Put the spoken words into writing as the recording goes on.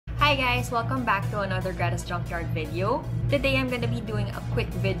Hi guys! Welcome back to another Greta's Junkyard video. Today I'm going to be doing a quick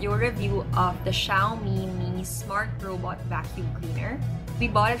video review of the Xiaomi Mi Smart Robot Vacuum Cleaner. We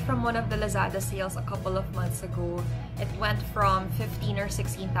bought it from one of the Lazada sales a couple of months ago. It went from 15 or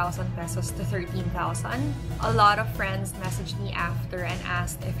 16,000 pesos to 13,000. A lot of friends messaged me after and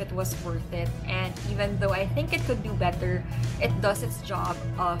asked if it was worth it, and even though I think it could do better, it does its job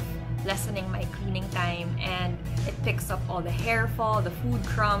of lessening my cleaning time, and it picks up all the hair fall, the food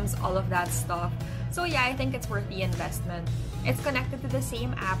crumbs, all of that stuff. So yeah, I think it's worth the investment. It's connected to the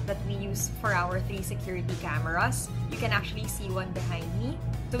same app that we use for our 3 security cameras. You can actually see one behind me.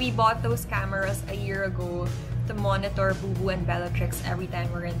 So we bought those cameras a year ago to monitor Boo Boo and Bellatrix every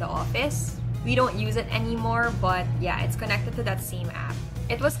time we're in the office. We don't use it anymore, but yeah, it's connected to that same app.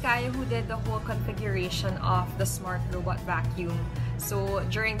 It was Kaya who did the whole configuration of the smart robot vacuum. So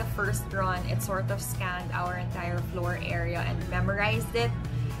during the first run, it sort of scanned our entire floor area and memorized it.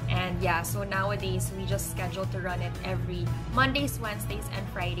 And yeah, so nowadays we just schedule to run it every Mondays, Wednesdays, and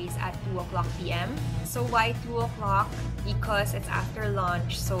Fridays at 2 o'clock p.m. So why 2 o'clock? Because it's after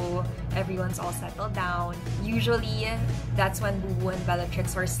lunch, so everyone's all settled down. Usually, that's when Boo Boo and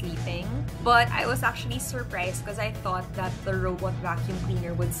Bellatrix are sleeping. But I was actually surprised because I thought that the robot vacuum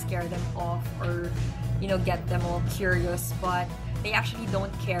cleaner would scare them off or, you know, get them all curious. But they actually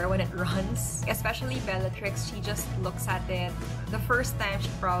don't care when it runs. Especially Bellatrix, she just looks at it. The first time she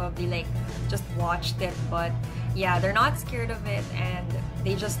probably just watched it, but yeah, they're not scared of it and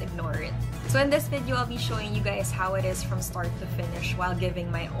they just ignore it. So in this video, I'll be showing you guys how it is from start to finish while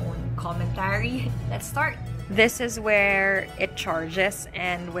giving my own commentary. Let's start! This is where it charges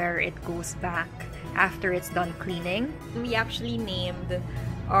and where it goes back after it's done cleaning. We actually named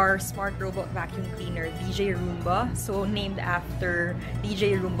our smart robot vacuum cleaner DJ Roomba, so named after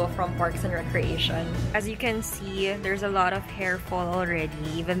DJ Roomba from Parks and Recreation. As you can see, there's a lot of hair fall already,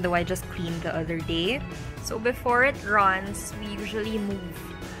 even though I just cleaned the other day. So before it runs, we usually move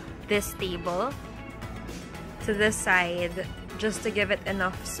this table to the side just to give it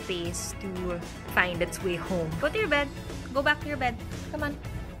enough space to find its way home. Go to your bed. Go back to your bed. Come on.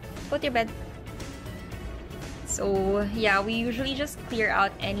 Go to your bed. So yeah, we usually just clear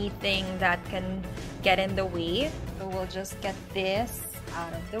out anything that can get in the way. So we'll just get this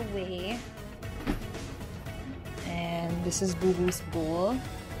out of the way. And this is Boo Boo's bowl.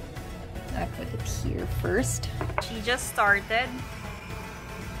 I put it here first. She just started.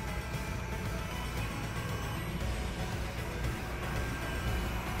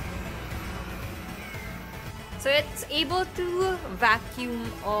 So it's able to vacuum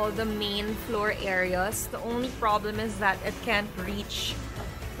all the main floor areas. The only problem is that it can't reach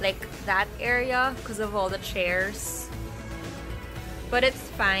like that area because of all the chairs. But it's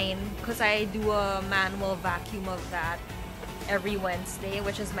fine because I do a manual vacuum of that every Wednesday,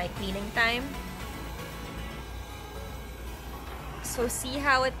 which is my cleaning time. So see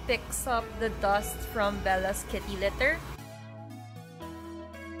how it picks up the dust from Bella's kitty litter?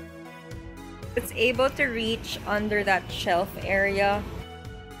 It's able to reach under that shelf area.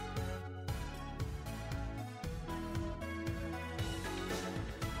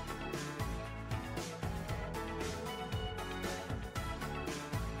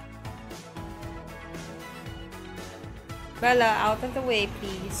 Bella, out of the way,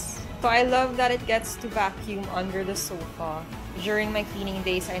 please. So I love that it gets to vacuum under the sofa. During my cleaning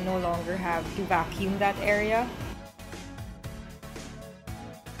days, I no longer have to vacuum that area.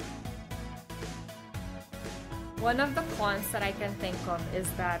 One of the cons that I can think of is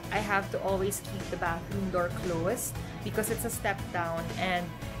that I have to always keep the bathroom door closed because it's a step down and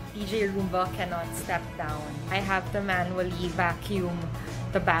DJ Roomba cannot step down. I have to manually vacuum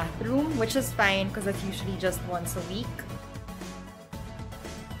the bathroom, which is fine because it's usually just once a week.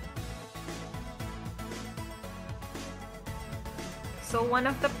 So one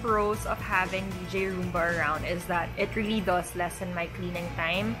of the pros of having DJ Roomba around is that it really does lessen my cleaning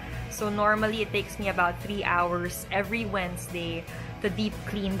time. So normally it takes me about 3 hours every Wednesday to deep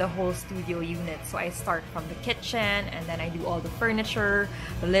clean the whole studio unit. So I start from the kitchen and then I do all the furniture,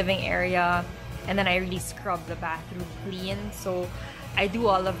 the living area, and then I really scrub the bathroom clean. So I do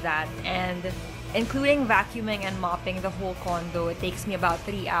all of that, and including vacuuming and mopping the whole condo, it takes me about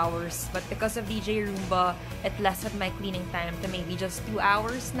 3 hours. But because of DJ Roomba, it lessened my cleaning time to maybe just 2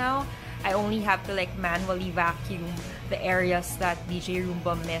 hours now. I only have to manually vacuum the areas that DJ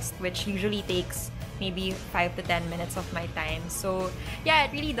Roomba missed, which usually takes maybe 5 to 10 minutes of my time. So yeah,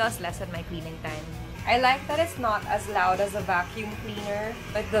 it really does lessen my cleaning time. I like that it's not as loud as a vacuum cleaner.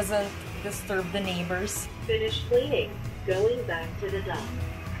 It doesn't disturb the neighbors. Finished cleaning. Going back to the dock.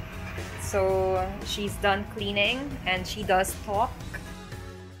 So she's done cleaning and she does talk.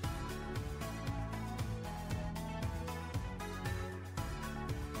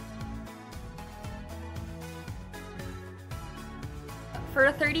 For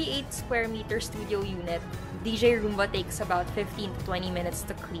a 38 square meter studio unit, DJ Roomba takes about 15 to 20 minutes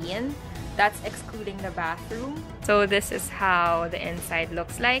to clean. That's excluding the bathroom. So this is how the inside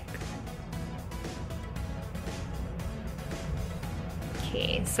looks like.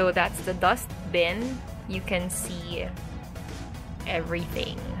 Okay, so that's the dust bin. You can see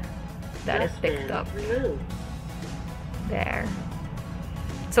everything that is picked up there.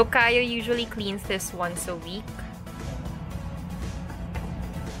 So Kayo usually cleans this once a week.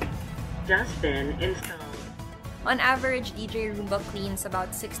 Dustbin installed. On average, DJ Roomba cleans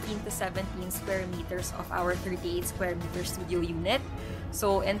about 16 to 17 square meters of our 38 square meter studio unit.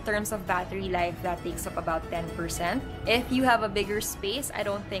 So in terms of battery life, that takes up about 10%. If you have a bigger space, I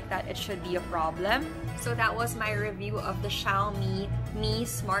don't think that it should be a problem. So that was my review of the Xiaomi Mi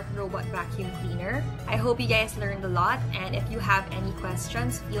Smart Robot Vacuum Cleaner. I hope you guys learned a lot, and if you have any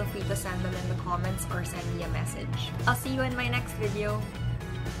questions, feel free to send them in the comments or send me a message. I'll see you in my next video.